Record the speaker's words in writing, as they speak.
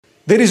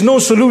There is no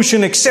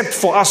solution except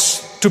for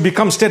us to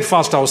become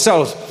steadfast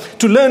ourselves,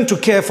 to learn to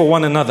care for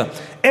one another.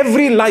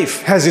 Every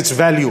life has its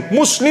value,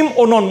 Muslim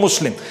or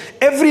non-Muslim.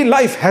 Every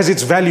life has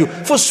its value.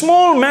 For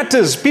small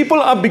matters, people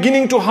are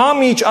beginning to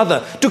harm each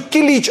other, to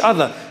kill each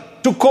other,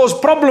 to cause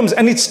problems.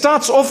 And it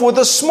starts off with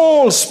a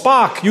small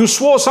spark. You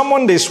swore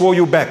someone, they swore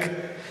you back.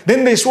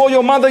 Then they swore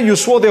your mother, you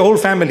swore their whole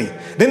family.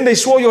 Then they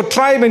swore your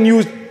tribe and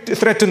you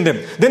threatened them.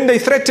 Then they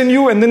threaten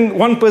you and then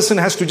one person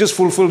has to just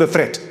fulfill the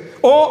threat.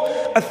 Or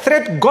a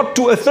threat got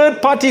to a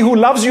third party who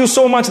loves you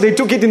so much, they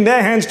took it in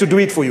their hands to do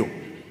it for you.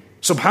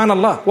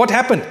 Subhanallah. What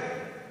happened?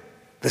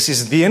 This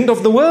is the end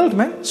of the world,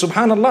 man.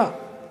 Subhanallah.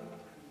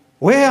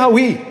 Where are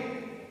we?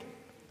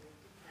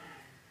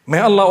 May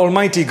Allah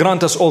Almighty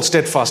grant us all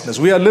steadfastness.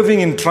 We are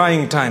living in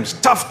trying times,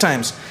 tough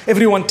times.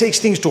 Everyone takes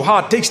things to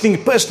heart, takes things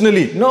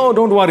personally. No,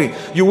 don't worry.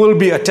 You will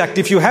be attacked.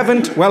 If you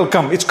haven't,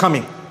 welcome. It's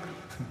coming.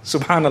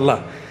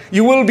 Subhanallah.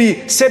 You will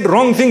be said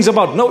wrong things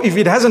about. No, if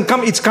it hasn't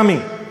come, it's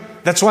coming.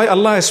 That's why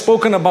Allah has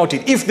spoken about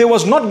it. If there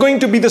was not going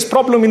to be this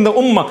problem in the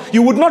ummah,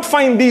 you would not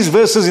find these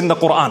verses in the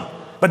Quran.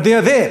 But they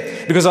are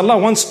there because Allah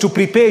wants to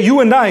prepare you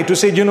and I to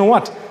say, you know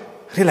what?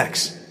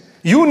 Relax.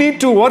 You need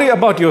to worry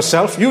about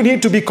yourself. You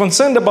need to be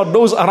concerned about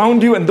those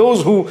around you and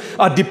those who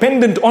are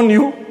dependent on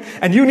you.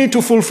 And you need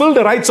to fulfill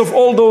the rights of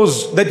all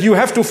those that you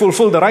have to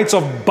fulfill the rights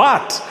of.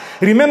 But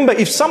remember,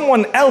 if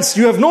someone else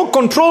you have no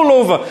control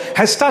over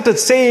has started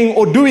saying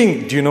or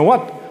doing, do you know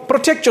what?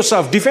 Protect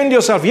yourself, defend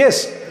yourself,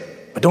 yes.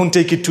 But don't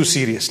take it too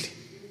seriously.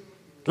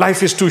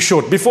 Life is too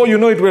short. Before you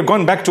know it, we're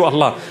gone back to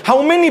Allah.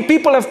 How many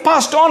people have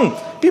passed on?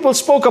 People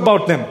spoke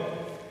about them.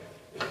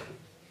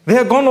 They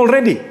are gone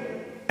already.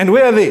 And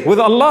where are they? With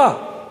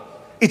Allah.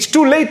 It's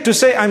too late to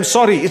say, I'm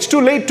sorry. It's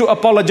too late to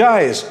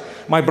apologize.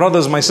 My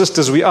brothers, my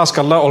sisters, we ask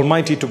Allah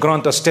Almighty to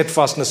grant us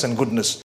steadfastness and goodness.